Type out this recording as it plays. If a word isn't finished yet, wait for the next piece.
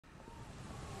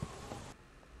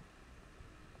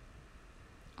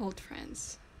Old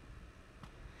friends.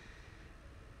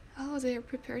 Oh, they are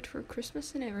prepared for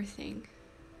Christmas and everything.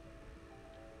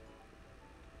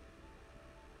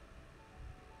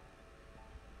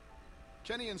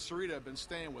 Kenny and Sarita have been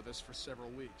staying with us for several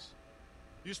weeks.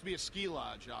 Used to be a ski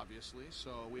lodge, obviously,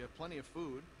 so we have plenty of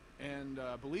food. And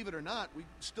believe it or not, we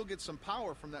still get some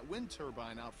power from that wind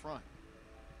turbine out front.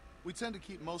 We tend to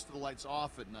keep most of the lights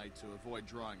off at night to avoid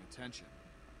drawing attention.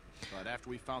 But after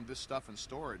we found this stuff in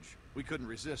storage, we couldn't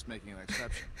resist making an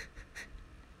exception.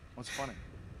 What's funny?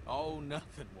 Oh,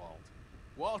 nothing, Walt.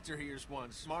 Walter here's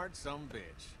one smart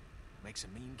sumbitch. Makes a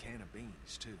mean can of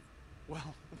beans, too.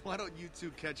 Well, why don't you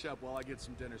two catch up while I get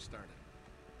some dinner started?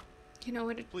 You know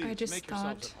what? Please, I just make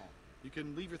yourselves thought at home. You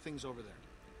can leave your things over there.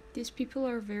 these people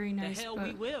are very nice, The hell but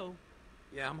we will.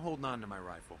 Yeah, I'm holding on to my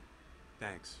rifle.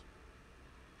 Thanks.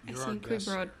 I You're our think we guest,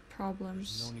 brought sir.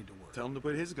 problems. There's no need to worry. Tell him to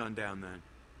put his gun down then.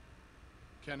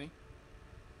 Kenny?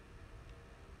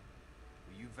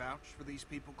 Will you vouch for these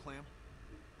people, Clem?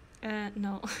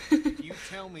 No. If you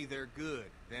tell me they're good,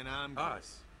 then I'm good.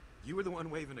 Us. You were the one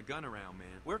waving a gun around, man.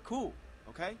 We're cool,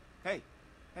 okay? Hey,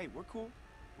 we're cool.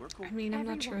 We're cool. I mean, I'm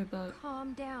not sure Everyone, about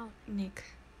calm down. Nick.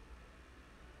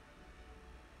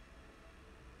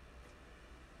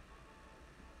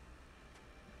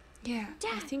 Yeah, I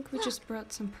Dad, think we look, just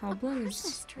brought some A problems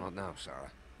Christmas tree. Not now,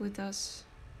 Sarah. with us.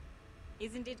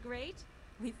 Isn't it great?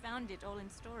 We found it all in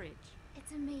storage.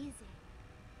 It's amazing.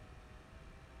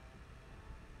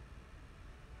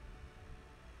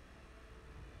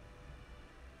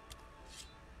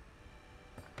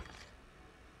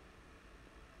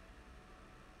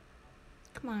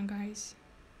 Come on, guys.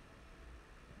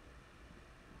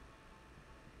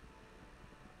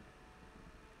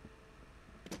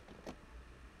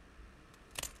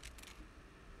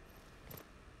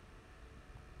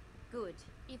 Good.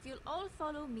 If you'll all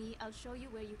follow me, I'll show you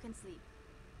where you can sleep.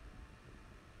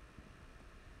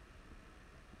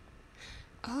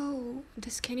 Oh,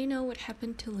 does Kenny know what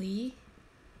happened to Lee?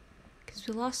 Because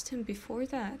we lost him before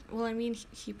that. Well, I mean,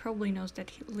 he probably knows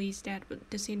that Lee's dead, but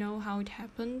does he know how it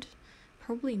happened?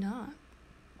 Probably not.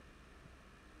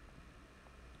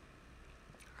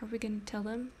 Are we gonna tell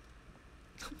him?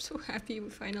 I'm so happy we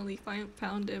finally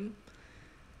found him.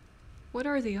 What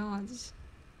are the odds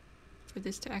for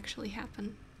this to actually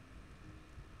happen?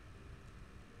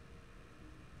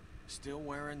 Still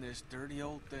wearing this dirty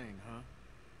old thing,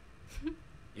 huh?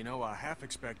 You know, I half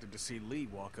expected to see Lee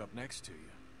walk up next to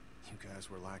you. You guys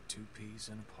were like two peas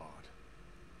in a pod.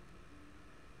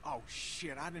 Oh,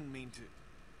 shit, I didn't mean to...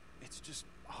 It's just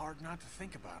hard not to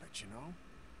think about it, you know?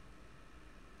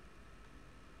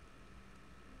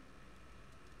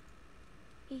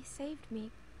 He saved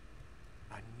me.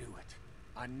 I knew it.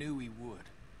 I knew he would.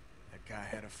 That guy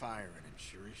had a fire in him,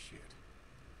 sure as shit.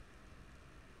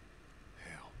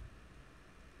 Hell.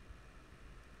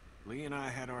 Lee and I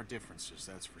had our differences,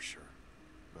 that's for sure.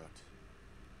 But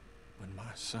when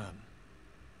my son,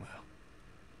 well,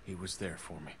 he was there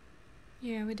for me.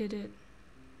 Yeah, we did it.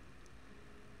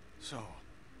 So,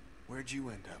 where'd you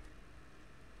end up?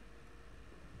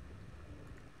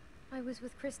 I was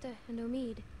with Krista and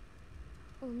Omid.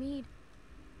 Omid,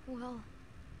 well...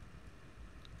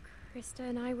 Krista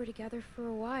and I were together for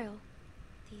a while.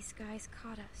 These guys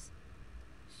caught us.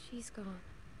 She's gone.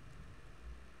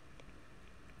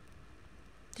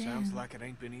 Sounds Damn. like it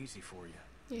ain't been easy for you.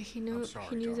 Yeah, he I'm knew sorry,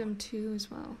 he knew them darling. too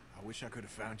as well. I wish I could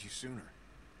have found you sooner.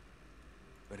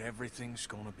 But everything's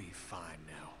gonna be fine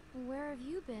now. Where have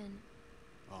you been?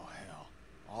 Oh, hell.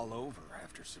 All over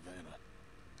after Savannah.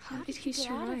 How How did did he you get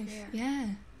out of survive? there? Yeah.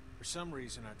 For some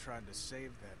reason, I tried to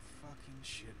save that fucking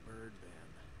shitbird then.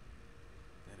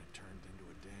 Then it turned into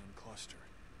a damn cluster.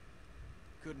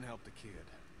 Couldn't help the kid,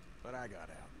 but I got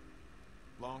out.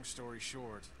 Long story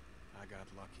short, I got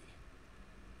lucky.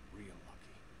 Real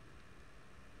lucky.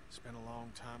 Spent a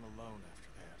long time alone after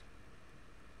that.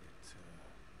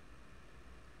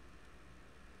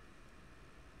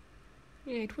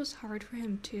 Yeah, it was hard for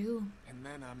him too. And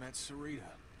then I met Sarita,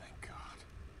 thank God.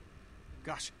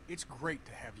 Gosh, it's great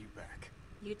to have you back.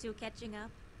 You two catching up?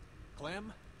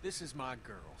 Clem, this is my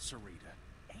girl, Sarita.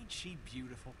 Ain't she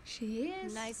beautiful? She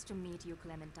is. Nice to meet you,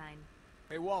 Clementine.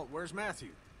 Hey, Walt, where's Matthew?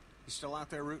 He's still out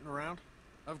there rooting around?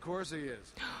 Of course he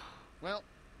is. Well,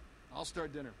 I'll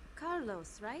start dinner.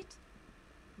 Carlos, right?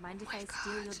 Mind if my I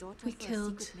steal your God, daughter we for a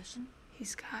killed- secret mission?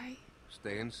 His guy.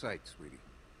 Stay in sight, sweetie.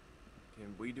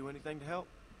 Can we do anything to help?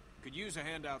 Could use a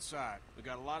hand outside. We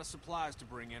got a lot of supplies to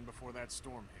bring in before that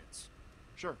storm hits.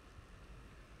 Sure.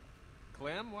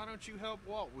 Clem, why don't you help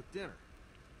Walt with dinner?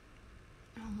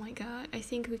 Oh my god, I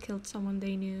think we killed someone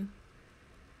they knew.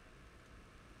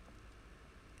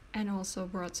 And also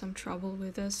brought some trouble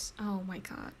with us. Oh my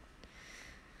god.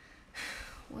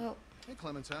 Well... Hey,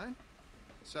 Clementine.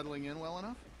 Settling in well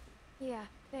enough? Yeah,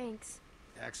 thanks.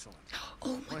 Excellent. Oh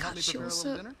my Want to help god, me she prepare a also...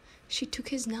 little dinner? She took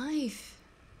his knife.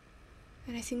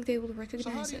 And I think they will recognize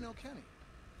So how do you it. know Kenny?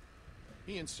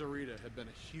 He and Sarita had been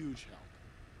a huge help.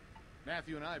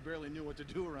 Matthew and I barely knew what to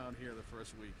do around here the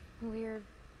first week. We're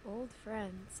old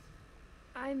friends.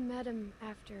 I met him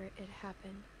after it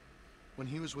happened. When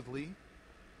he was with Lee?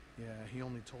 Yeah, he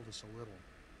only told us a little.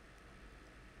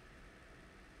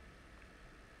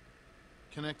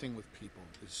 Connecting with people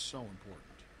is so important.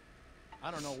 I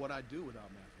don't know what I'd do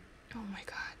without Matthew. Oh my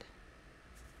god.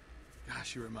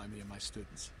 Gosh, you remind me of my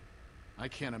students. I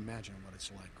can't imagine what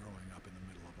it's like growing up in the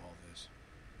middle of all this.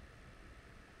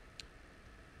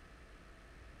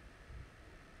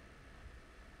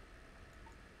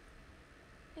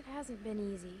 It hasn't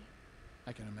been easy.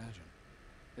 I can imagine.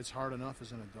 It's hard enough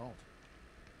as an adult.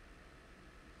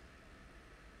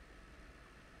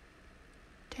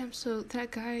 Damn, so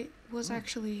that guy was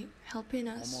actually helping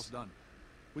us. Almost done.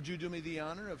 Would you do me the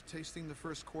honor of tasting the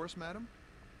first course, madam?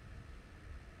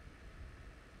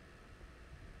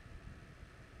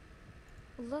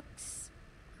 Looks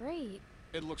great.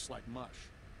 It looks like mush.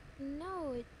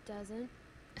 No, it doesn't.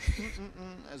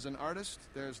 As an artist,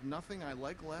 there's nothing I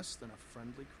like less than a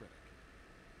friendly critic.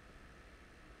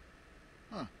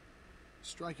 Huh.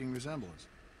 Striking resemblance.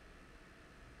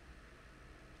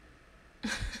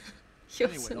 You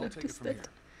Anyway, also I'll take it noticed from it. here.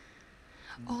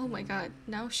 Oh my god,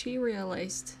 now she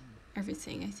realized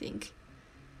everything, I think.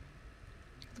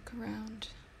 Look around.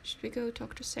 Should we go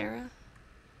talk to Sarah?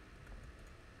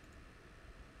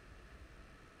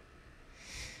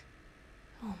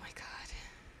 Oh my god.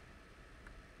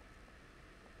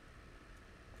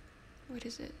 What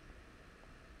is it?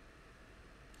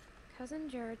 Cousin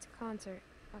Jared's concert,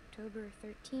 October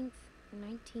 13th,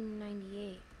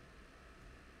 1998.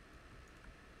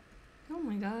 Oh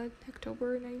my god,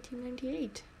 October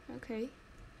 1998. Okay.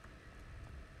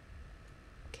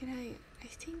 I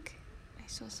think I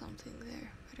saw something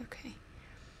there, but okay.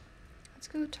 Let's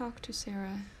go talk to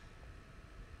Sarah.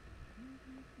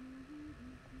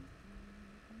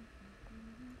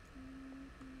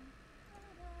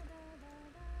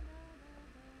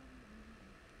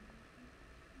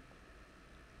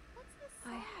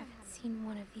 I haven't seen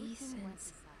one of these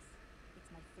since.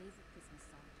 It's my favorite Christmas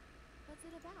song. What's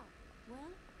it about?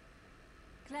 Well,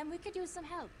 Clem, we could use some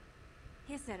help.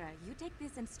 Here, Sarah, you take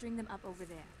this and string them up over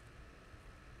there.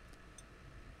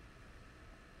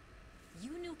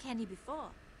 You knew Kenny before.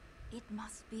 It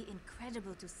must be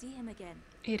incredible to see him again.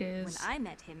 It is. When I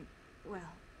met him,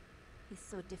 well, he's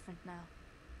so different now.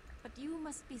 But you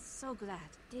must be so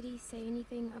glad. Did he say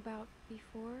anything about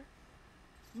before?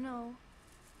 No,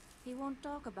 he won't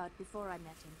talk about before I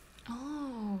met him.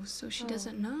 Oh, so she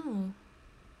doesn't know.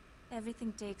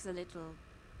 Everything takes a little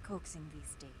coaxing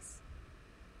these days.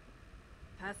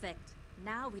 Perfect.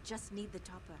 Now we just need the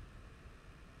topper.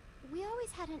 We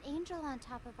always had an angel on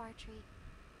top of our tree.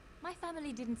 My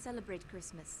family didn't celebrate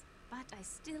Christmas, but I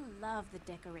still love the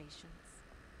decorations.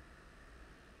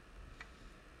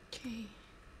 Okay.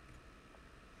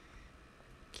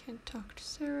 Can't talk to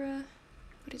Sarah.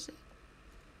 What is it?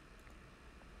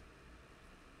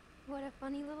 What a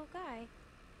funny little guy.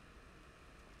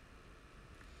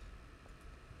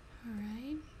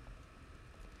 Alright.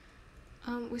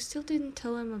 We still didn't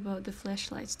tell him about the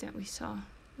flashlights that we saw,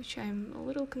 which I'm a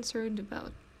little concerned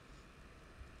about.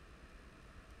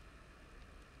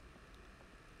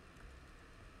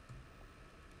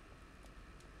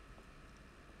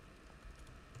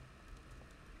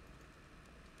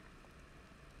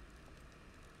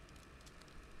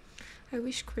 I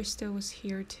wish Krista was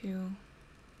here too.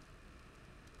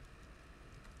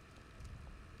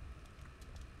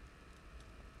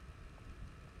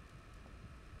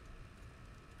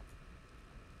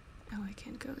 Oh, I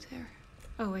can't go there.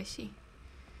 Oh, I see.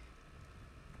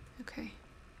 Okay.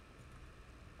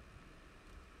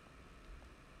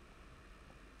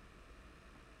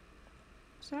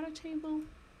 Is that a table?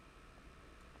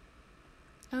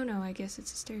 Oh no, I guess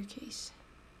it's a staircase.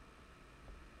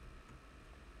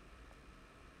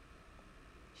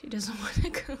 She doesn't want to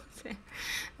go there.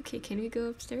 Okay, can we go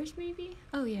upstairs maybe?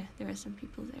 Oh yeah, there are some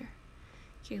people there.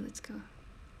 Okay, let's go.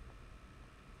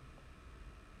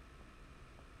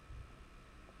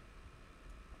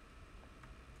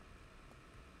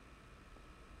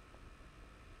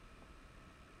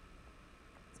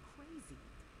 It's crazy.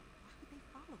 Why would they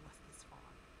follow us this far?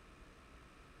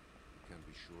 You can't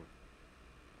be sure.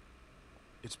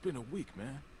 It's been a week,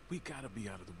 man. We gotta be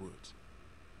out of the woods.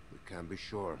 We can't be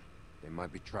sure. They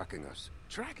might be tracking us.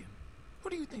 Tracking?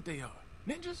 Who do you think they are?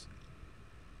 Ninjas?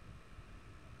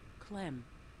 Clem,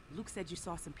 Luke said you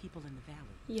saw some people in the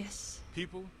valley. Yes.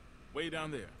 People? Way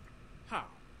down there. How?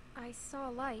 I saw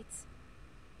lights.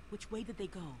 Which way did they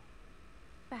go?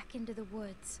 Back into the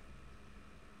woods.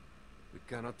 We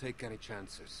cannot take any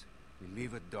chances. We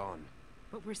leave at dawn.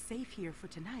 But we're safe here for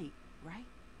tonight, right?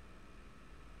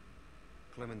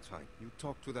 Clementine, you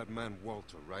talked to that man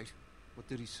Walter, right? What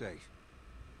did he say?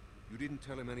 You didn't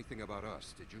tell him anything about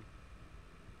us, did you?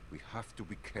 We have to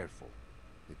be careful.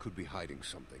 They could be hiding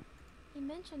something. He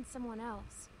mentioned someone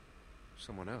else.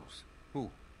 Someone else? Who?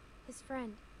 His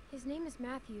friend. His name is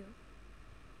Matthew.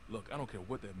 Look, I don't care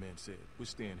what that man said. We're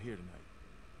staying here tonight.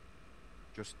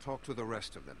 Just talk to the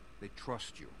rest of them. They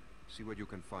trust you. See what you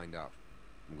can find out.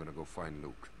 I'm gonna go find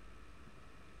Luke.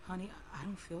 Honey, I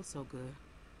don't feel so good.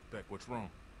 Beck, what's wrong?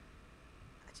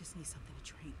 I just need something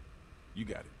to drink. You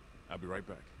got it. I'll be right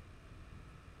back.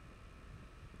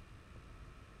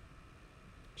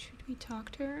 Should we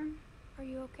talk to her? Are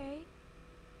you okay?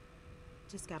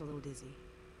 Just got a little dizzy.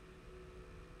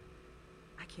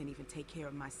 I can't even take care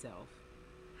of myself.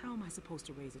 How am I supposed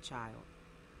to raise a child?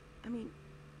 I mean,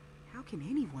 how can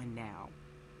anyone now?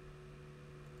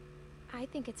 I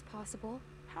think it's possible.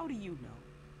 How do you know?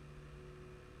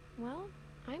 Well,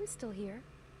 I'm still here.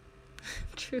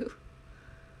 True.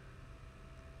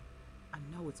 I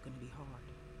know it's going to be hard.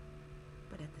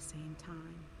 But at the same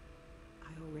time, I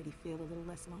already feel a little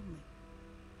less lonely.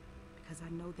 Because I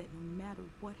know that no matter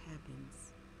what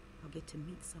happens, I'll get to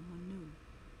meet someone new.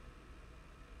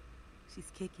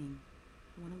 She's kicking.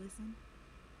 You want to listen?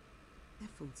 That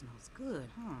food smells good,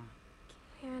 huh?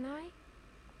 Can I?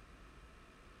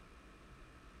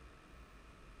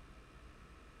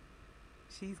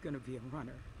 She's gonna be a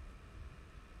runner.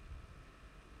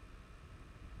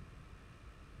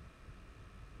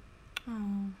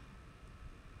 Oh.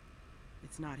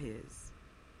 It's not his.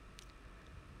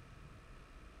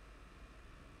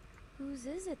 Whose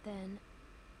is it then?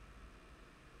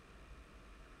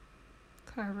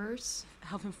 Carver's.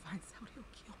 If Alvin finds out, he'll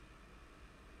kill me.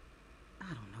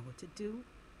 I don't know what to do.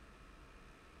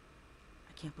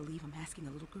 I can't believe I'm asking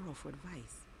a little girl for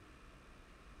advice.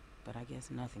 But I guess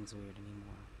nothing's weird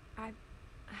anymore.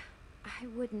 I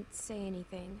wouldn't say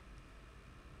anything.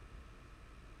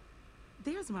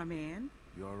 There's my man.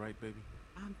 You alright, baby?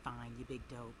 I'm fine, you big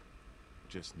dope.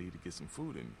 Just need to get some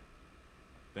food in you.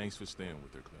 Thanks for staying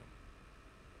with her, Clem.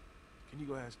 Can you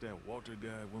go ask that Walter guy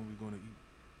when we're gonna eat?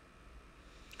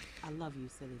 I love you,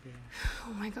 silly bear.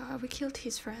 Oh my god, we killed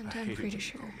his friend, I I'm hate it pretty when you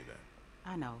sure. call me that.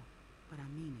 I know, but I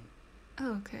mean it.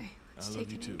 Oh, okay. Let's I take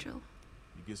love you an too. angel.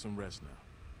 You get some rest now.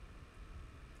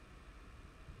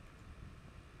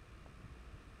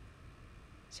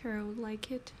 Sarah would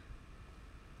like it.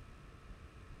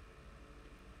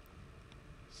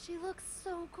 She looks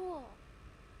so cool.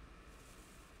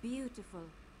 Beautiful.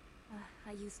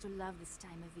 I used to love this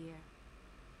time of year.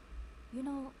 You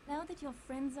know, now that your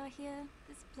friends are here,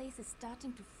 this place is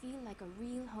starting to feel like a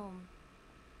real home.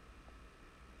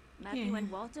 Matthew Yeah.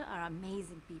 and Walter are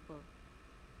amazing people.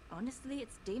 Honestly,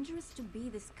 it's dangerous to be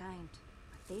this kind,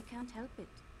 but they can't help it.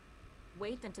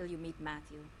 Wait until you meet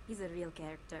Matthew. He's a real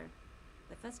character.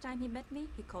 The first time he met me,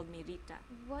 he called me Rita.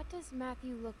 What does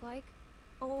Matthew look like?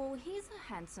 Oh, he's a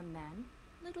handsome man.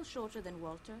 Little shorter than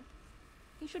Walter.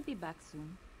 He should be back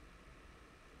soon.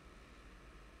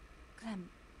 Clem,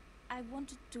 I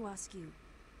wanted to ask you,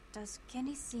 does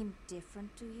Kenny seem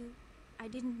different to you? I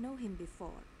didn't know him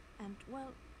before, and,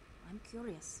 well, I'm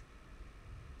curious.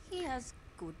 He has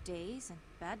good days and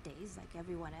bad days like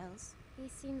everyone else. He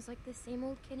seems like the same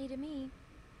old Kenny to me.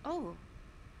 Oh,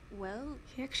 well,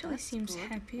 He actually that's seems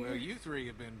good. happier. Well, you three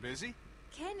have been busy.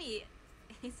 Kenny,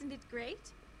 isn't it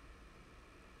great?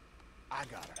 I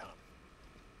got it, huh?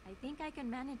 I think I can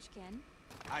manage, Ken.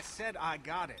 I said I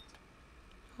got it.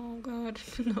 Oh god,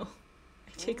 no.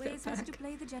 I take Always that has back. to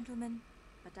play the gentleman.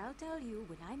 But I'll tell you,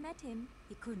 when I met him,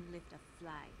 he couldn't lift a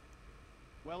fly.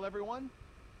 Well, everyone,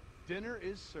 dinner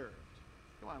is served.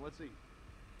 Come on, let's eat.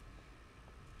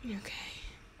 Okay.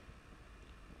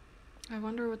 I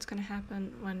wonder what's gonna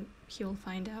happen when he'll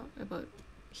find out about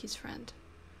his friend.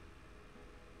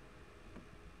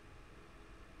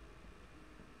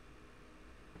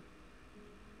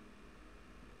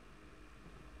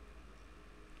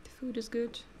 The food is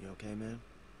good. You okay, man?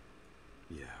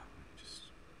 Yeah, just...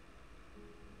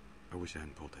 I wish I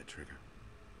hadn't pulled that trigger.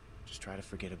 Just try to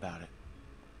forget about it.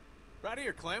 Right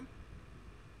here, Clem.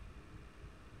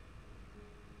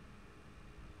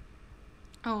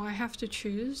 Oh, I have to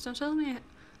choose? Don't tell me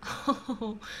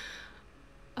Oh.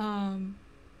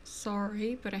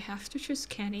 Sorry, but I have to choose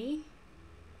Kenny.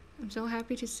 I'm so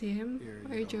happy to see him. Here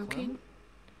Are you you go, joking?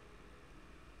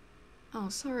 Oh,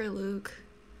 sorry, Luke.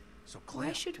 So, Why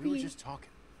Clem, should we were we- just talking.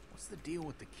 What's the deal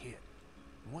with the kid?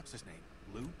 What's his name?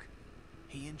 Luke?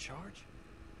 He in charge?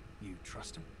 You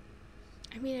trust him?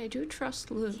 I mean, I do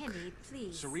trust Luke. Kenny,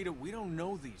 please. Sarita, we don't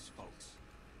know these folks.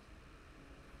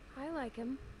 I like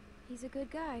him. He's a good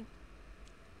guy.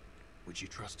 Would you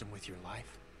trust him with your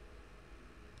life?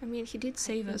 I mean, he did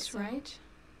save think us, so. right?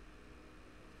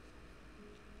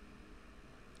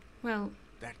 Well,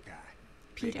 That guy.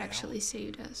 Pete Big Al, actually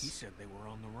saved He us. said they were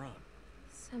on the run.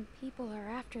 Some people are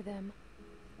after them.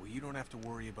 Well, you don't have to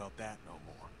worry about that no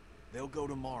more. They'll go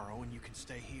tomorrow and you can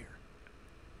stay here.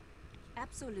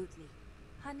 Absolutely.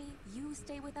 Honey, you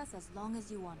stay with us as long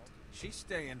as you want. She's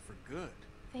staying for good.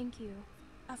 Thank you.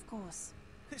 Of course.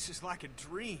 This is like a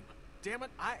dream. Damn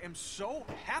it, I am so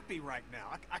happy right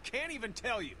now. I can't even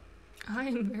tell you. I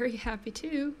am very happy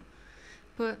too,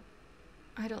 but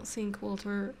I don't think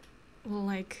Walter will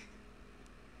like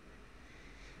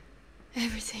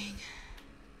everything.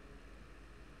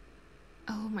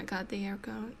 Oh my god,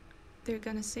 they're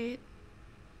gonna say it.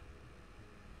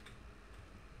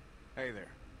 Hey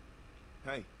there.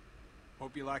 Hey.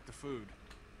 Hope you like the food.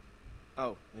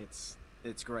 Oh, it's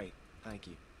great. Thank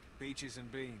you. Peaches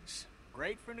and beans.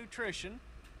 Great for nutrition.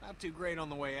 Not too great on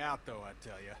the way out, though, I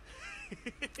tell you.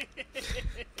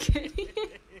 Kenny?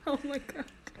 Oh my god.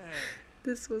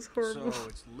 This was horrible. So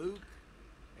it's Luke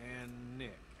and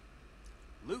Nick.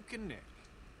 Luke and Nick.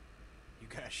 You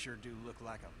guys sure do look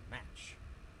like a match.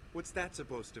 What's that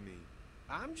supposed to mean?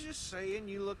 I'm just saying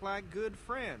you look like good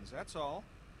friends, that's all.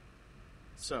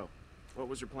 So, what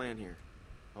was your plan here?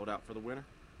 Hold out for the winter?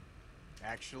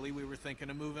 Actually, we were thinking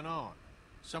of moving on.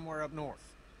 Somewhere up north.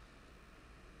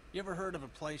 You ever heard of a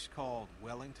place called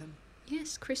Wellington?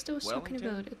 Yes, Krista was talking Wellington?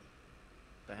 about it.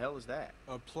 The hell is that?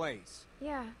 A place.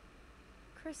 Yeah.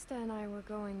 Krista and I were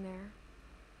going there.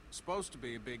 Supposed to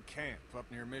be a big camp up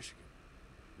near Michigan.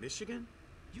 Michigan?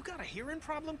 You got a hearing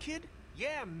problem, kid?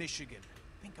 Yeah, Michigan.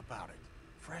 Think about it.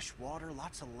 Fresh water,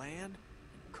 lots of land,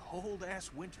 and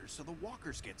cold-ass winters so the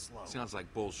walkers get slow. Sounds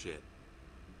like bullshit.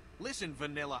 Listen,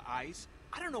 Vanilla Ice,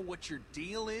 I don't know what your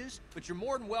deal is, but you're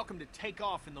more than welcome to take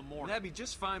off in the morning. That'd be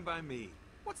just fine by me.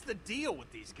 What's the deal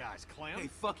with these guys, Clem? Hey,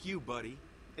 fuck you, buddy.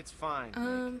 It's fine,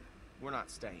 Nick. We're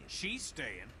not staying. She's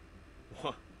staying.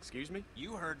 What? Excuse me?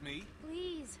 You heard me.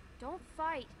 Please, don't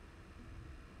fight.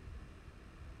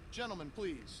 Gentlemen,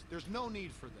 please, there's no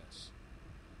need for this.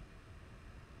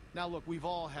 Now look, we've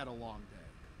all had a long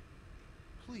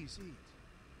day. Please eat.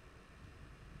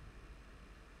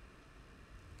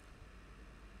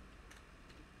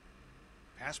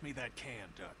 Pass me that can,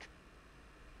 Duck.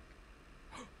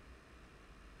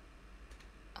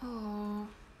 Oh,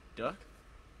 Duck?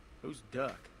 Who's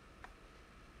Duck?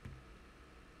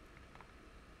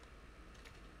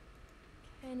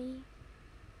 Kenny.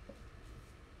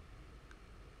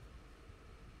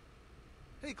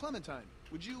 Hey, Clementine,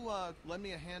 would you lend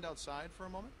me a hand outside for a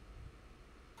moment?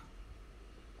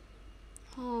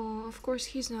 oh, of course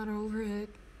he's not over it.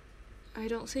 I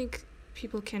don't think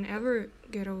people can ever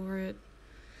get over it.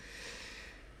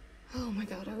 Oh my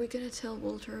god, are we gonna tell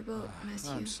Walter about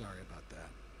Matthew? I'm sorry about that.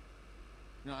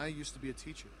 You know, I used to be a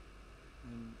teacher,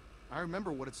 and I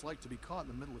remember what it's like to be caught in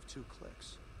the middle of two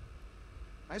cliques.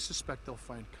 I suspect they'll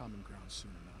find common ground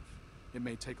soon enough. It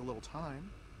may take a little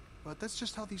time, but that's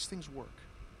just how these things work.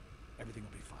 Everything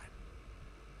will be fine.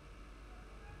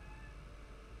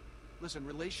 Listen,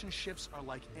 relationships are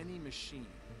like any machine.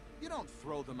 You don't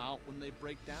throw them out when they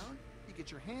break down. You get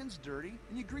your hands dirty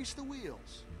and you grease the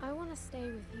wheels. I want to stay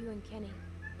with you and Kenny.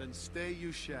 Then stay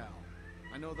you shall.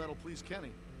 I know that'll please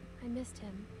Kenny, I missed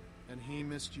him. and he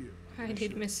missed you. I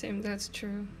did miss him, that's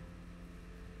true.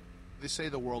 They say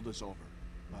the world is over,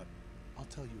 but I'll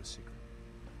tell you a secret.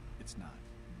 It's not.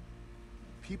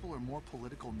 People are more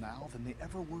political now than they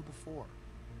ever were before.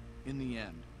 In the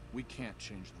end, we can't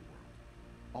change the world.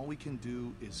 All we can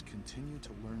do is continue to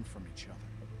learn from each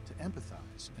other, to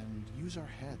empathize, and use our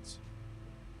heads.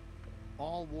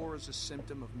 All war is a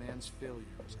symptom of man's failure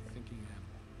as a thinking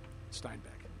animal.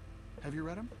 Steinbeck. Have you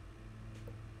read him?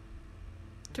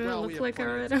 Do I Well, we look have like I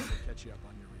plenty of read time him? to catch you up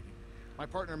on your reading. My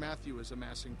partner Matthew is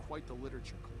amassing quite the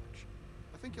literature collection.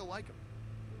 I think you'll like him.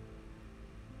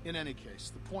 In any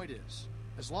case, the point is,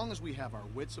 as long as we have our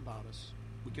wits about us,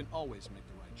 we can always make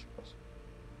the right choice.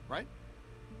 Right?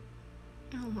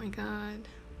 Oh my god.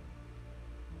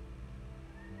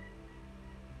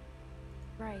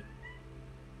 Right.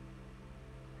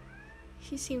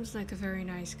 He seems like a very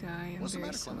nice guy. I'm What's the very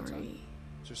matter, Clementine? sorry.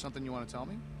 Is there something you want to tell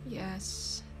me?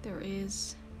 Yes, there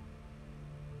is.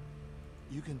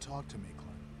 You can talk to me, Clem.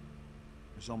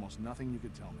 There's almost nothing you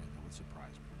could tell me that would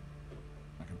surprise me.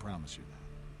 I can promise you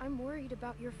that. I'm worried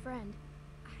about your friend.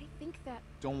 I think that...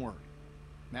 Don't worry.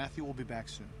 Matthew will be back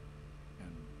soon.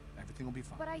 And everything will be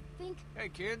fine. But I think... Hey,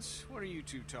 kids, what are you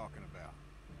two talking about?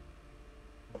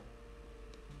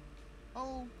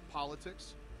 Oh,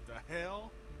 politics. The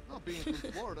hell? Well, being from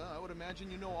Florida, I would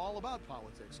imagine you know all about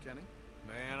politics, Kenny.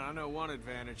 Man, I know one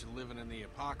advantage of living in the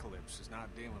apocalypse is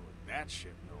not dealing with that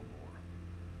shit no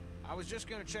more. I was just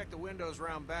gonna check the windows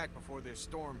round back before this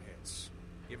storm hits.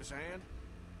 Give us a hand?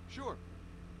 Sure.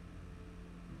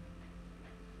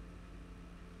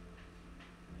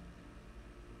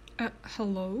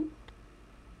 Hello?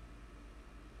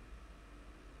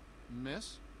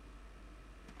 Miss?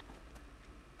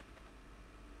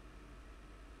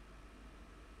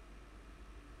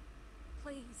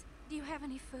 Please, do you have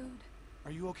any food?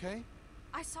 Are you okay?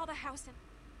 I saw the house and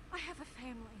I have a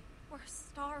family. We're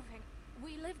starving.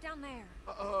 We live down there.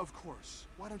 Of course.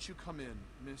 Why don't you come in,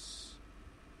 Miss...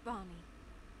 Bonnie.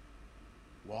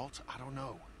 Walt, I don't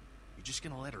know. You just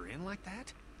gonna let her in like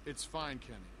that? It's fine,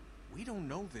 Kenny. We don't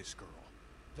know this girl.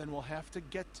 Then we'll have to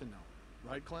get to know her.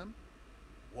 Right, Clem?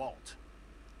 Walt.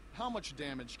 How much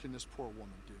damage can this poor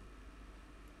woman do?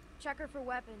 Check her for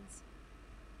weapons.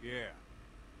 Yeah.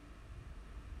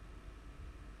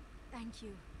 Thank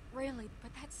you. Really,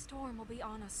 but that storm will be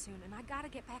on us soon, and I gotta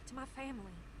get back to my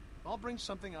family. I'll bring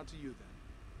something out to you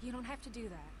then. You don't have to do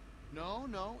that.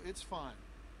 No, it's fine.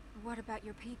 What about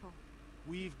your people?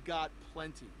 We've got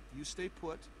plenty. You stay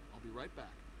put. I'll be right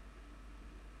back.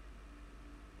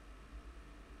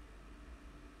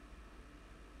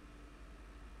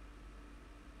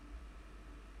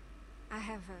 I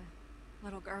have a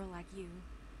little girl like you.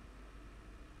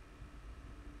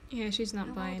 Yeah, she's not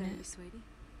How buying old are it. you, sweetie?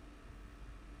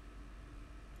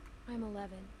 I'm 11.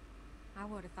 I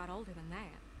would have thought older than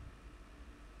that.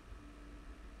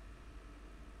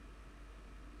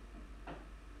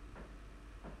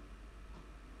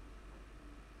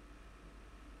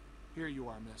 Here you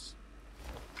are, miss.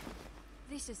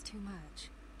 This is too much.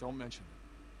 Don't mention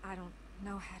it. I don't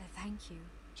know how to thank you.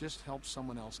 Just help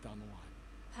someone else down the line.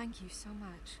 Thank you so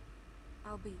much.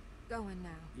 I'll be going now.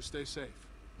 You stay safe.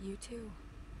 You too.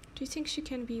 Do you think she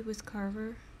can be with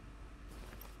Carver?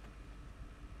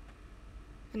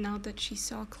 And now that she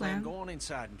saw Clem, Clem? go on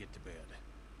inside and get to bed.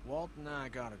 Walt and I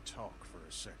gotta talk for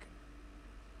a second.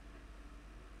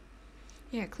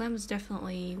 Yeah, Clem is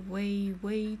definitely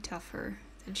way tougher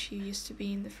than she used to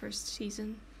be in the first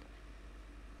season.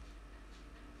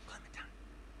 Clementine,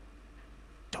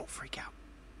 don't freak out.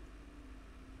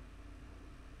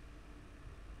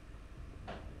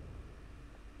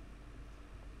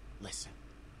 Listen,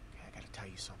 okay, I gotta tell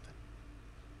you something.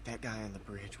 That guy on the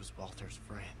bridge was Walter's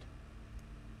friend.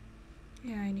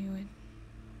 Yeah, I knew it.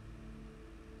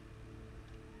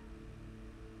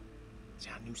 See,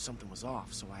 I knew something was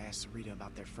off, so I asked Sarita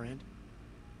about their friend.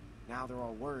 Now they're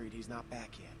all worried he's not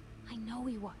back yet. I know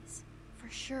he was. For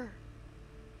sure.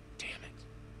 Damn it.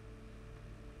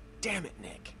 Damn it,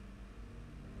 Nick.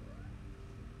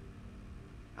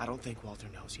 I don't think Walter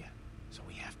knows yet, so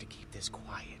we have to keep this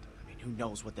quiet. I mean, who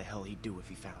knows what the hell he'd do if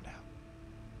he found out.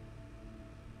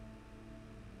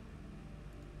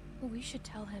 We should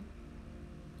tell him.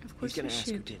 Of course He's gonna we ask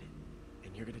who should. did it,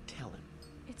 and you're gonna tell him.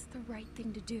 It's the right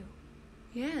thing to do.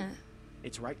 Yeah.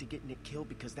 It's right to get Nick killed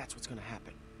because that's what's gonna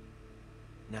happen.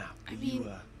 Now, I do mean-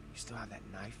 you still have that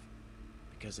knife?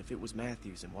 Because if it was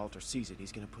Matthews and Walter sees it,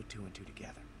 he's gonna put two and two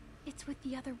together. It's with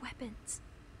the other weapons.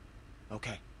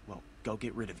 Okay, well, go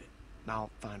get rid of it. And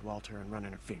I'll find Walter and run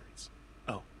interference.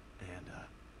 Oh, and,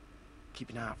 keep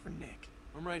an eye out for Nick.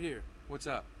 I'm right here. What's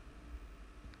up?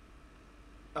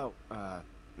 Oh,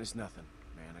 there's nothing,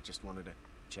 man. I just wanted to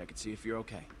check and see if you're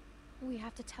okay. We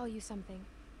have to tell you something.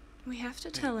 We have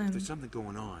to tell If him. there's something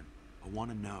going on, I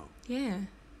want to know. Yeah.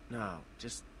 No,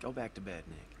 just go back to bed,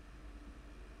 Nick.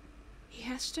 He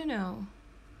has to know.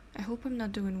 I hope I'm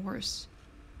not doing worse.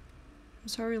 I'm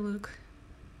sorry, Luke.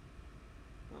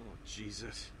 Oh,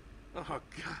 Jesus. Oh,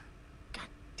 God. God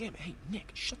damn it. Hey,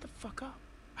 Nick, shut the fuck up.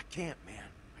 I can't, man.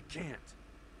 I can't.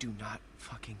 Do not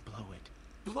fucking blow it.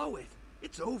 Blow it.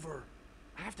 It's over.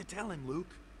 I have to tell him, Luke.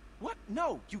 What?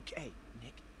 No, hey,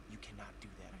 Nick, you cannot do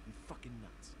that. Are you fucking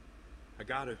nuts? I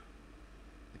gotta.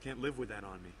 I can't live with that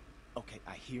on me. Okay,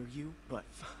 I hear you, but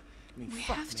I mean, We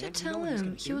fuck, have to man. You know tell what he's him.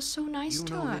 gonna He do? was so nice You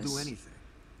to know us. he'll do anything.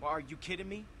 Well, are you kidding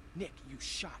me? Nick, you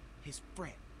shot his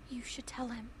friend. You should tell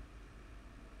him.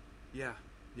 Yeah.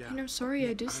 And I'm sorry, I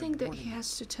Nick, do I'm think that warning he you.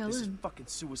 has to tell This him. is fucking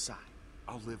suicide.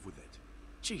 I'll live with it.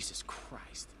 Jesus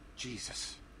Christ.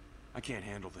 Jesus. I can't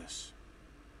handle this.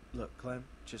 Look, Clem,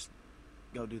 just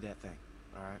go do that thing,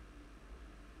 alright?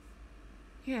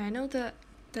 Yeah, I know that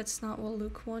that's not what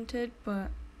Luke wanted, but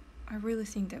I really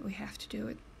think that we have to do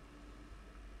it.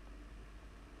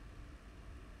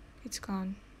 It's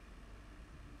gone.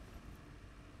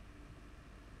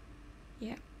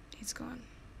 Yeah, it's gone.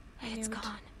 It's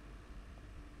gone.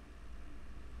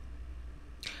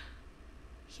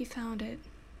 He found it.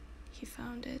 He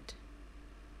found it.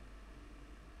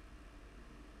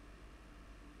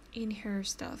 In her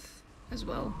stuff as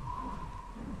well.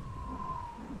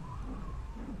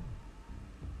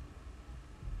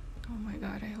 Oh my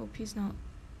god, I hope he's not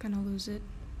gonna lose it.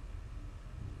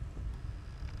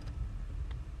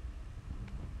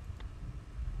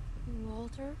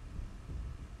 Walter?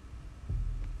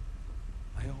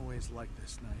 I always liked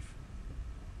this knife.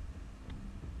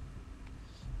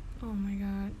 Oh my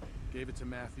god. Gave it to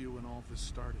Matthew when all this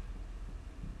started.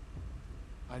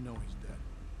 I know he's dead.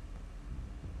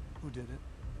 Who did it?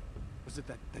 Was it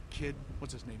that kid?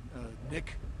 What's his name?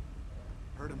 Nick?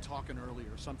 Heard him talking earlier,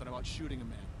 something about shooting a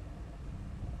man.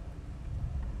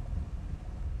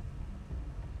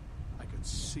 I could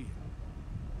see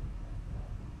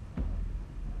it.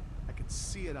 I could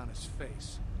see it on his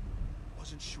face.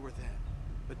 Wasn't sure then.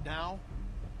 But now?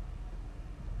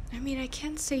 I mean, I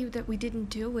can't say that we didn't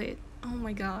do it. Oh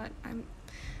my god, I'm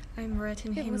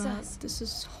ratting him was up. us. This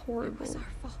is horrible. It was our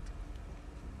fault.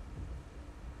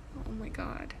 Oh my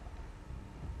god.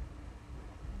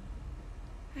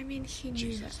 I mean, he knew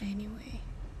Jesus. that anyway.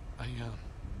 I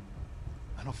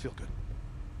don't feel good.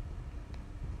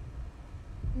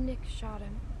 Nick shot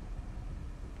him.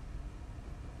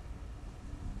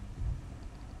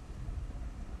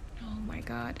 Oh my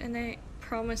god, and I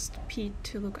promised Pete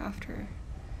to look after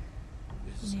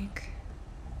Nick.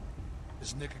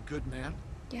 Is Nick a good man?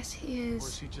 Yes, he is. Or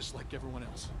is he just like everyone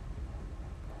else?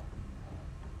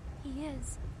 He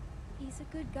is. He's a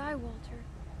good guy, Walter.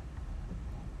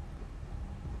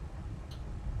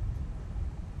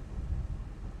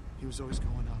 He was always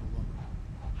going out alone.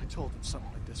 I told him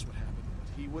something like this would happen, but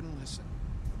he wouldn't listen.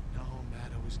 No,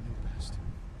 Matt always knew best.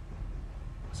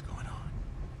 What's going on?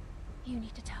 You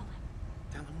need to tell him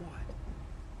Tell him what?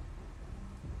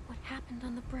 what happened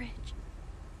on the bridge.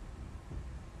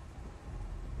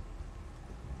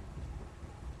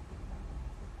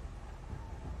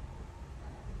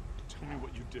 Tell me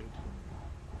what you did.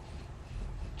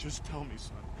 Just tell me,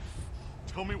 son.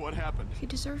 Tell me what happened. He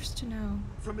deserves to know.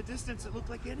 From a distance, it looked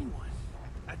like anyone.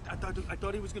 I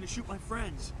thought he was gonna shoot my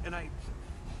friends, and I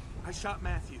shot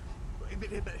Matthew.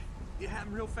 It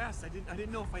happened real fast. I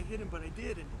didn't know if I hit him, but I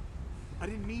did, and I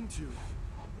didn't mean to.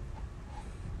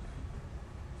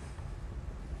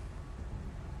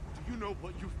 Do you know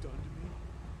what you've done to me?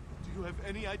 Do you have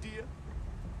any idea?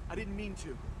 I didn't mean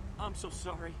to. I'm so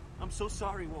sorry. I'm so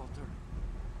sorry, Walter.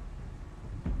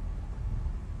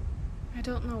 I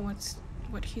don't know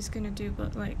what he's gonna do,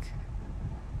 but like,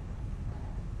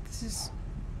 this is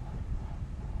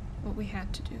what we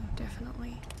had to do,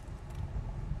 definitely.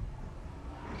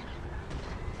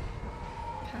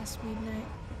 Past midnight.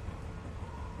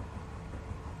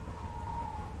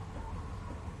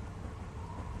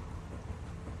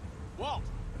 Walt,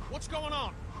 what's going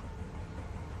on?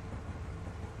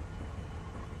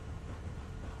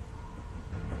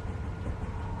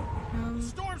 The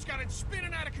storm's got it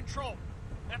spinning out of control.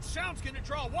 That sound's gonna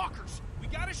draw walkers. We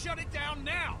gotta shut it down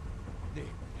now. Nick,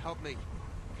 help me.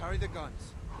 Carry the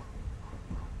guns.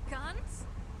 Guns?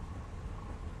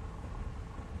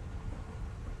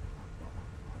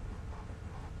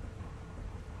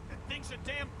 That thing's a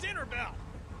damn dinner bell.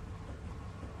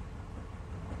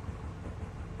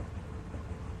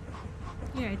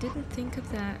 Yeah, I didn't think of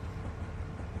that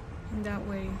in that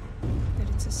way, that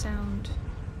it's a sound.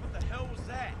 What the hell was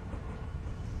that?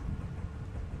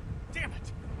 Damn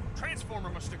it! Transformer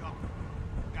must have gone.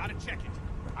 Gotta check it.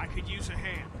 I could use a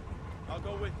hand. I'll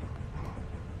go with you.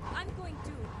 I'm going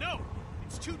to. No!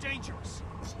 It's too dangerous.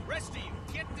 Rest of you,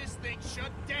 get this thing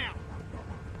shut down.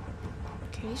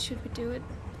 Okay, should we do it?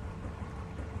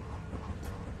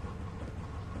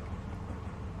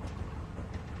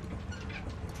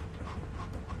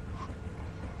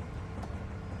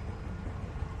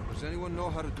 Does anyone know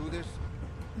how to do this?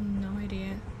 No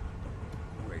idea.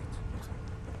 Great.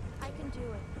 I can do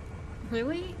it.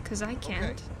 Really? Because I can't.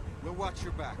 Okay, we'll watch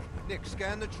your back. Nick,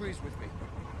 scan the trees with me.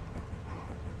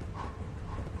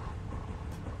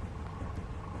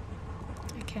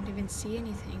 I can't even see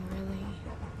anything, really.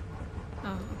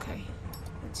 Oh, okay.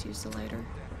 Let's use the lighter.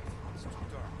 It's too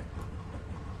dark.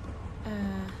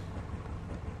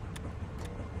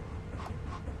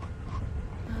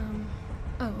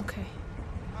 Oh, okay.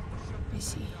 I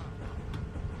see.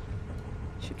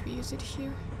 Should we use it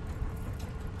here?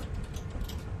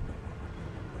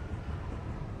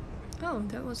 Oh,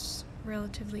 that was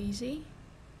relatively easy.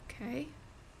 Okay.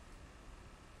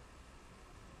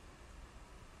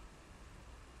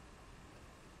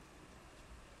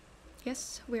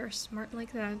 Yes, we are smart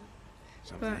like that.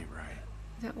 Something But ain't right.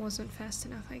 that wasn't fast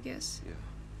enough, I guess. Yeah.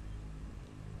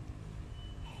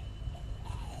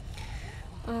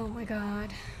 Oh my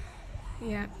god.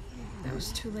 Yeah, that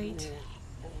was too late.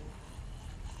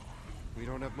 We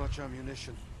don't have much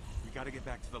ammunition. We gotta get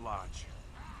back to the lodge.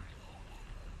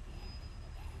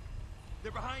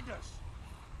 They're behind us!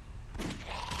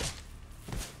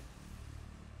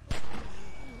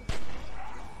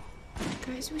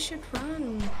 Guys, we should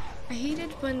run. I hate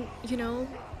it when, you know,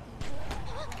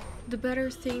 the better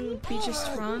thing would be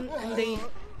just run and they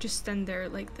just stand there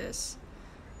like this.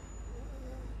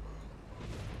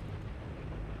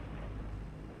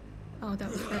 Oh,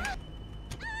 that was bad.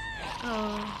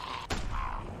 Oh.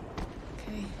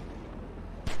 Okay.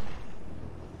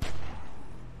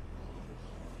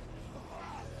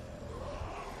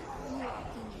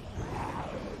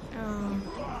 Oh.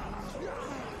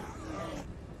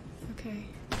 Okay.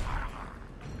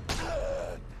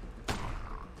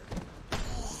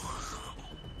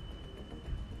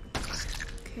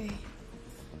 Okay.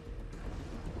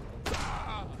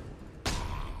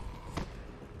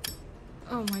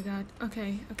 Oh my god.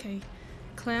 Okay, okay.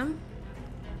 Clem?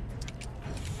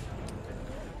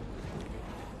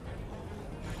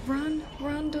 Run,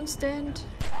 run, don't stand.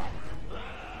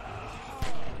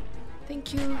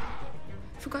 Thank you.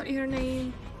 Forgot your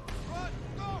name.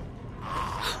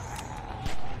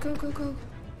 Go, go, go.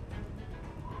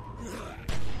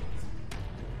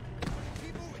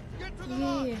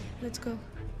 Yeah, let's go.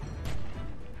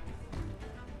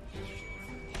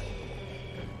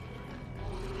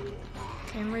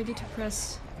 Okay, I'm ready to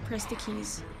press the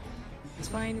keys. It's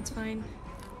fine, it's fine.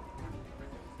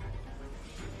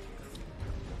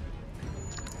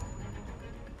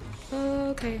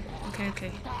 Okay, okay,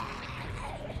 okay.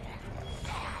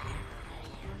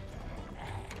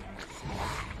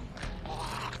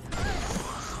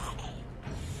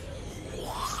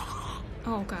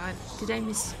 Oh god, did I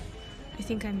miss? I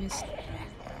think I missed.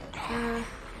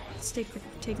 Let's take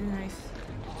the knife.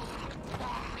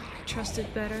 Trust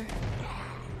it better.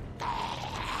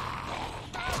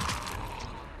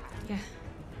 Yeah.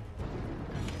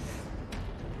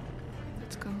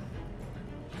 Let's go.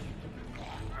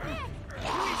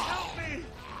 Please help me!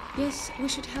 Yes, we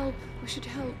should help. We should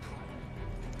help.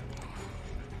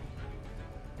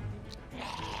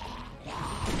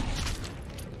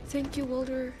 Thank you,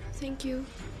 Walter. Thank you.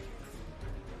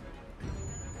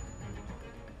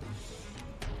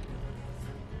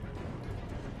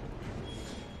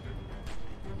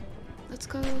 Let's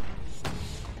go.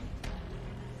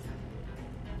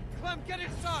 Clem, get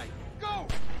inside! Go!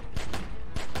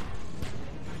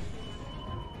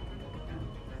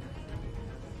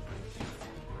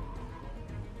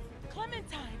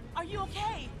 Clementine, are you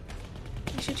okay?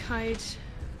 We should hide.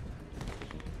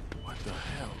 What the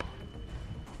hell?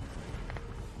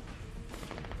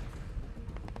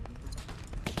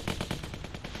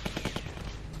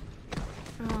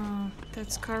 Oh,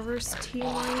 that's Carver's team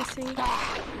or anything?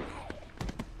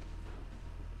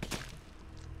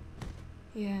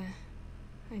 Yeah,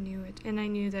 I knew it. And I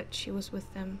knew that she was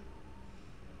with them.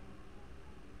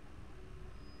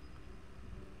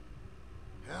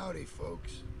 Howdy,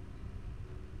 folks.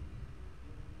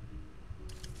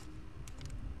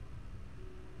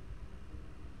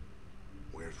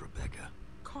 Where's Rebecca?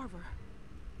 Carver.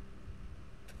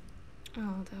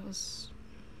 Oh, that was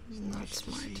not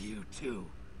smart. See you too.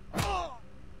 Oh!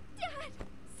 Dad!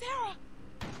 Sarah!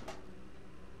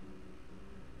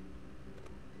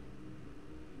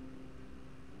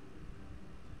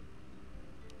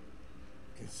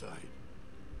 Inside.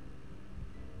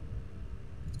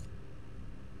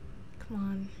 Come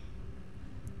on.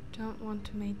 Don't want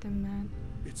to make them mad.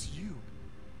 It's you.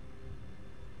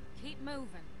 Keep moving.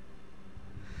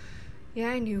 Yeah,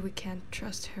 I knew we can't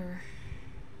trust her.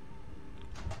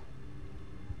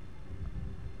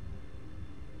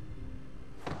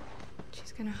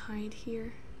 She's gonna hide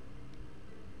here.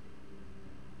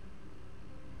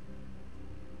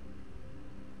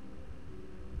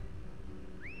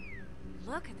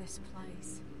 Look at this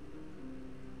place.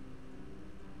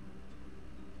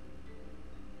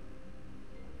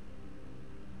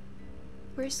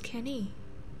 Where's Kenny?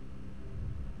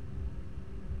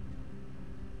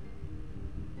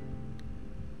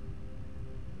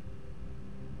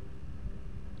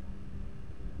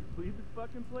 Believe this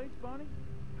fucking place, Bonnie?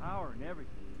 Power and everything.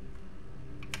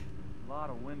 A lot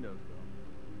of windows, though.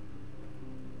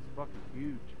 It's fucking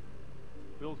huge.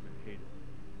 Bill's gonna hate it.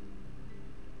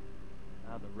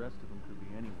 Now the rest of them could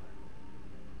be anywhere.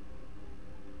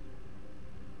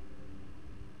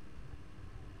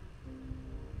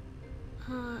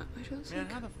 I don't think... Man,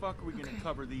 how the fuck are we gonna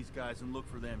cover these guys and look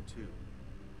for them too?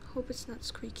 Hope it's not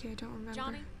squeaky, I don't remember.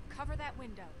 Johnny, cover that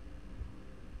window.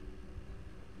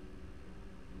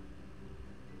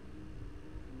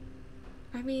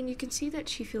 I mean, you can see that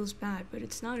she feels bad, but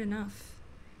it's not enough.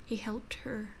 He helped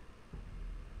her.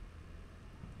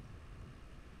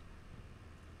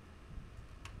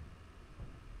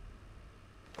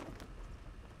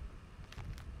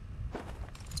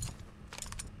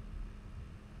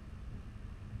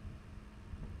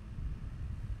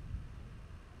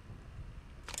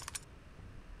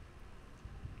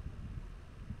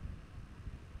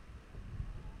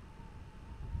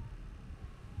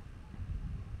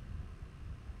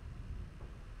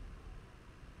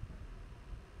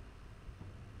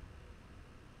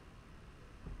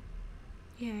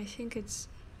 Yeah, I think it's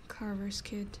Carver's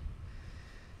kid.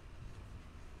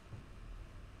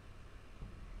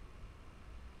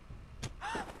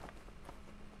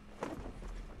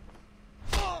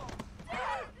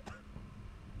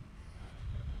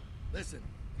 Listen,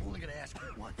 I'm only gonna ask you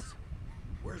once.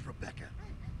 Where's Rebecca?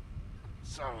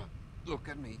 Sarah, look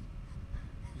at me.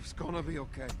 It's gonna be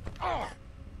okay. Oh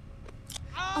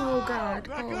God,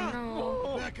 Rebecca! oh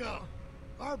no. Rebecca!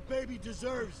 Our baby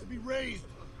deserves to be raised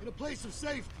in a place of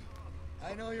safety.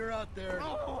 I know you're out there.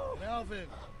 And Alvin,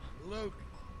 Luke,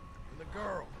 and the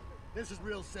girl. This is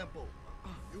real simple.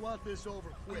 You want this over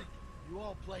quick. You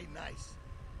all play nice.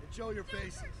 And show your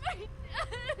faces. My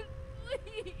dad,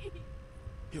 please.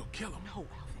 He'll kill him. No, Alvin.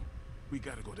 We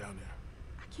gotta go down there.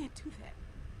 I can't do that.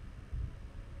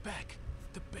 Beck,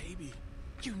 the baby.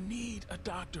 You need a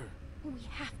doctor. We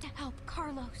have to help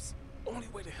Carlos. Only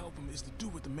way to help him is to do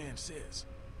what the man says.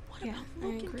 What about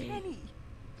Luke and Kenny?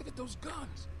 Look at those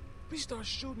guns. If we start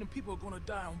shooting, and people are gonna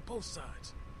die on both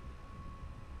sides.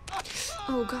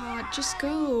 Oh God, just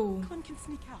go. Clem can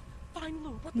sneak out. Find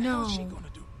Luke. What the hell is she gonna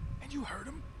do? And you heard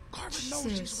him. Carver knows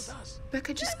she's Jesus. with us.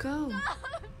 Becca, just go.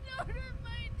 Don't hurt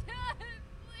my dad,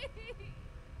 please.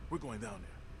 We're going down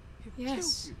there.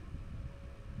 Yes.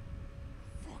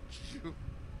 Fuck you.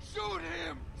 Shoot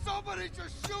him! Somebody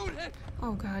just shoot him!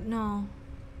 Oh God, no.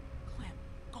 Clem,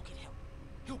 go get help.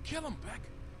 He'll kill him, Beck.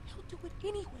 He'll do it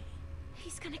anyway.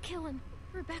 He's gonna kill him.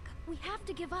 Rebecca, we have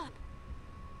to give up.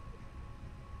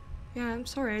 Yeah, I'm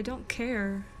sorry, I don't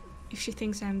care if she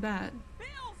thinks I'm bad.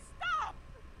 Bill, stop!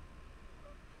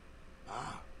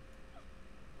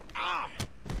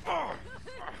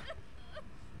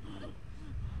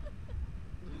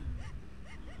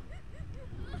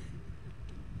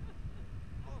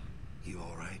 You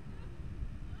all right?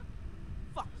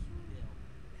 Fuck you,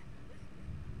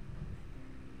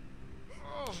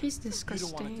 Bill. He's You don't want to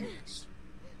disgusting. do this.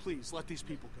 Please, let these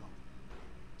people go.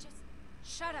 Just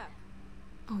shut up.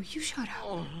 Oh, you shut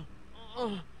up.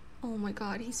 Oh my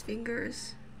God, his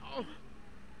fingers.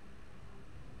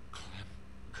 Clem,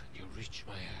 can you reach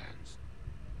my hands?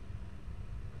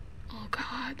 Oh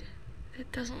God,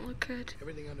 it doesn't look good.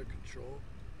 Everything under control?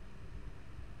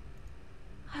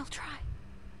 I'll try.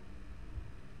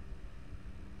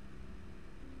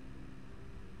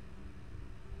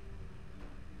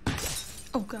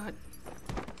 Oh God.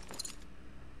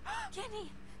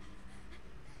 Kenny!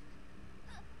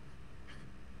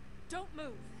 Don't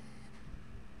move.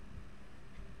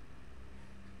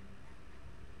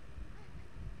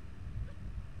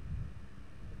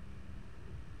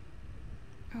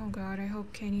 Oh God, I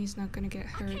hope Kenny's not gonna get I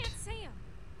hurt. can't see him.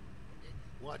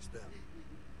 Watch them.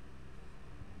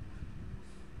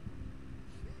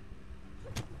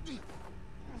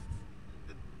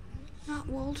 Not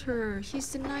Walter.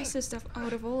 He's the nicest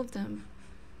out of all of them.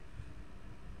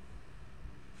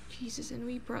 Jesus, and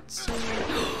we brought so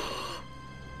many.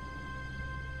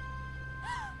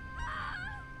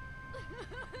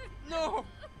 No!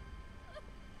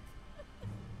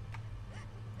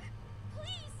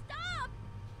 Please stop!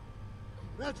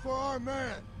 That's for our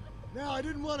man. Now, I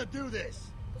didn't want to do this.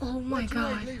 Oh my But you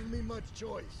ain't God. leaving me much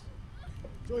choice.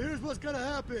 So here's what's gonna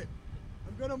happen.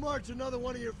 I'm gonna march another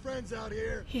one of your friends out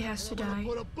here. He has and to I'm gonna die.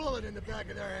 put a bullet in the back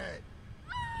of their head.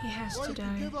 He has Why to don't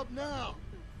you die. give up now?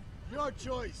 Your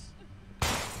choice.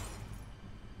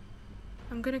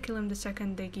 I'm gonna kill him the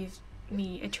second they give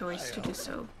me a choice to do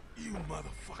so. You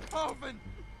motherfucker. Alvin!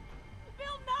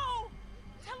 Bill, no!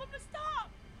 Tell him to stop!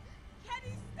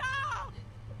 Kenny, stop!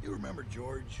 You remember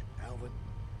George, Alvin?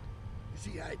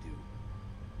 You see, I do.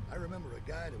 I remember a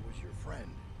guy that was your friend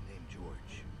named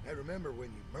George. I remember when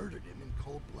you murdered him in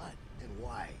cold blood. And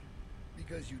why?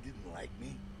 Because you didn't like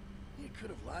me? You could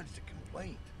have lodged a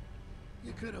complaint.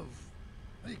 You could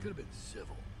have been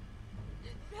civil.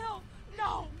 Bill,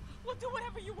 no! We'll do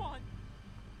whatever you want.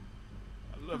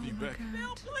 I love you, Beck.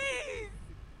 Bill, please!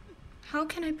 How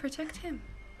can I protect him?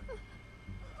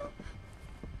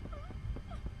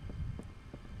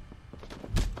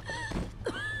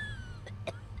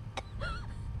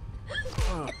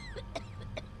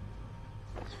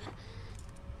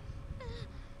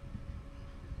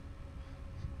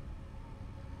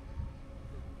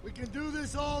 We can do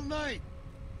this all night.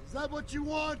 Is that what you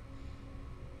want?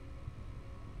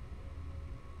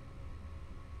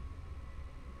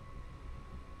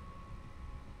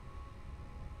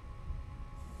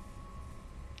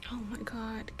 Oh my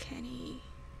god, Kenny.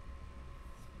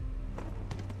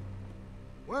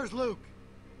 Where's Luke?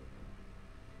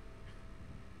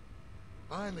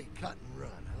 Finally cut and run,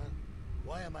 huh?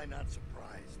 Why am I not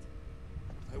surprised?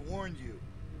 I warned you.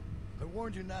 I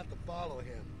warned you not to follow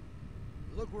him.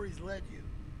 Look where he's led you.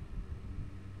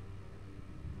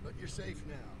 But you're safe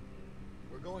now.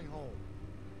 We're going home.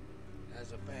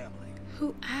 As a family.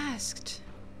 Who asked?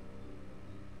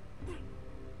 Oh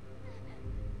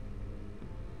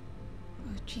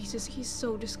Jesus, he's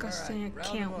so disgusting. Right, I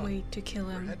can't wait to kill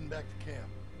We're him. heading back to camp.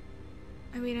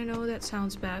 I mean, I know that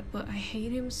sounds bad, but I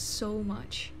hate him so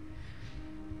much.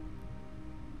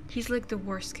 He's like the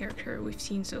worst character we've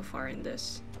seen so far in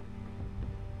this.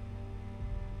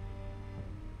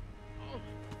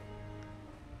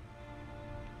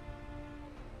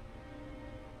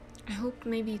 I hope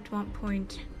maybe at one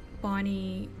point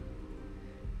Bonnie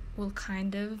will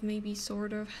kind of, maybe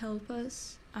sort of help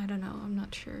us. I don't know, I'm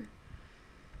not sure.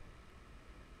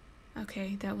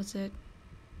 Okay, that was it.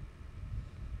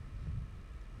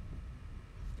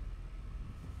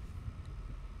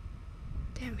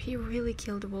 Damn, he really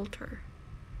killed Walter.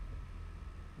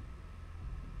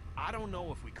 I don't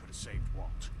know if we could have saved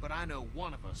Walt, but I know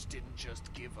one of us didn't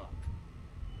just give up.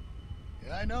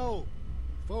 Yeah, I know.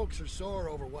 Folks are sore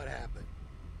over what happened.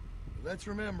 But let's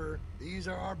remember, these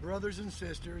are our brothers and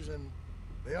sisters, and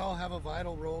they all have a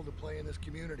vital role to play in this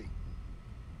community.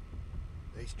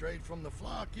 They strayed from the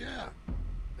flock, yeah.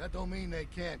 That don't mean they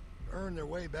can't earn their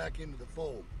way back into the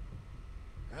fold.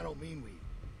 I don't mean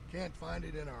we can't find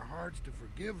it in our hearts to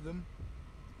forgive them.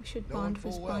 We should Knowing bond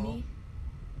with full well, Bonnie.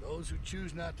 those who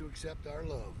choose not to accept our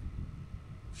love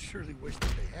surely wish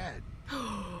that they had.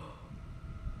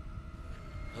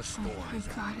 A storm Oh my is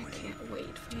on god, the I way. can't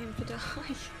wait for him to die.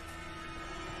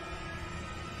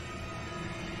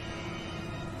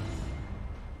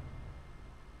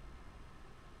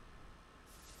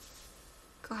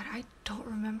 God, I don't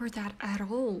remember that at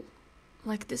all.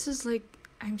 Like, this is like,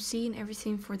 I'm seeing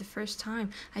everything for the first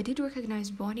time. I did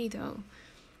recognize Bonnie though,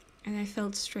 and I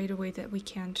felt straight away that we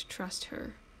can't trust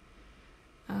her.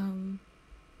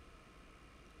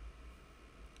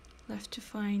 Left to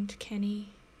find Kenny.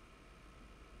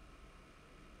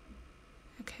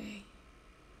 Okay.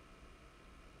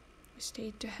 We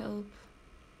stayed to help.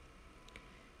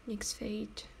 Nick's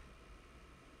fate.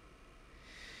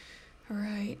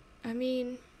 Alright, I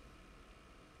mean,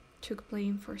 took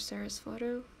blame for Sarah's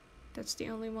photo. That's the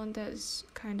only one that is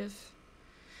kind of,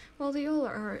 well, they all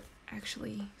are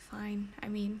actually fine. I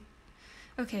mean,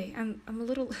 okay, I'm a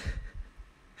little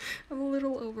I'm a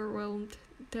little overwhelmed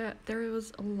that there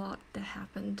was a lot that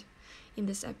happened in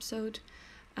this episode.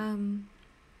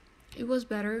 It was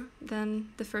better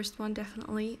than the first one,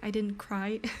 definitely. I didn't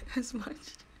cry as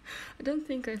much. I don't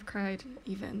think I've cried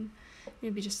even,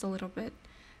 maybe just a little bit,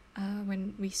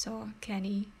 when we saw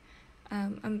Kenny.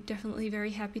 I'm definitely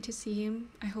very happy to see him.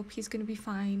 I hope he's gonna be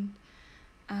fine.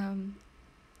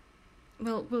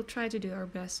 Well, we'll try to do our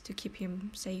best to keep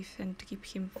him safe and to keep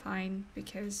him fine,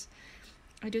 because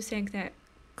I do think that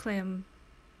Clem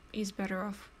is better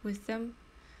off with them.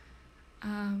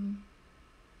 And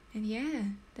yeah,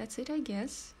 that's it, I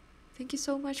guess. Thank you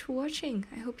so much for watching.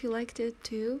 I hope you liked it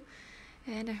too,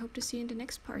 and I hope to see you in the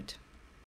next part.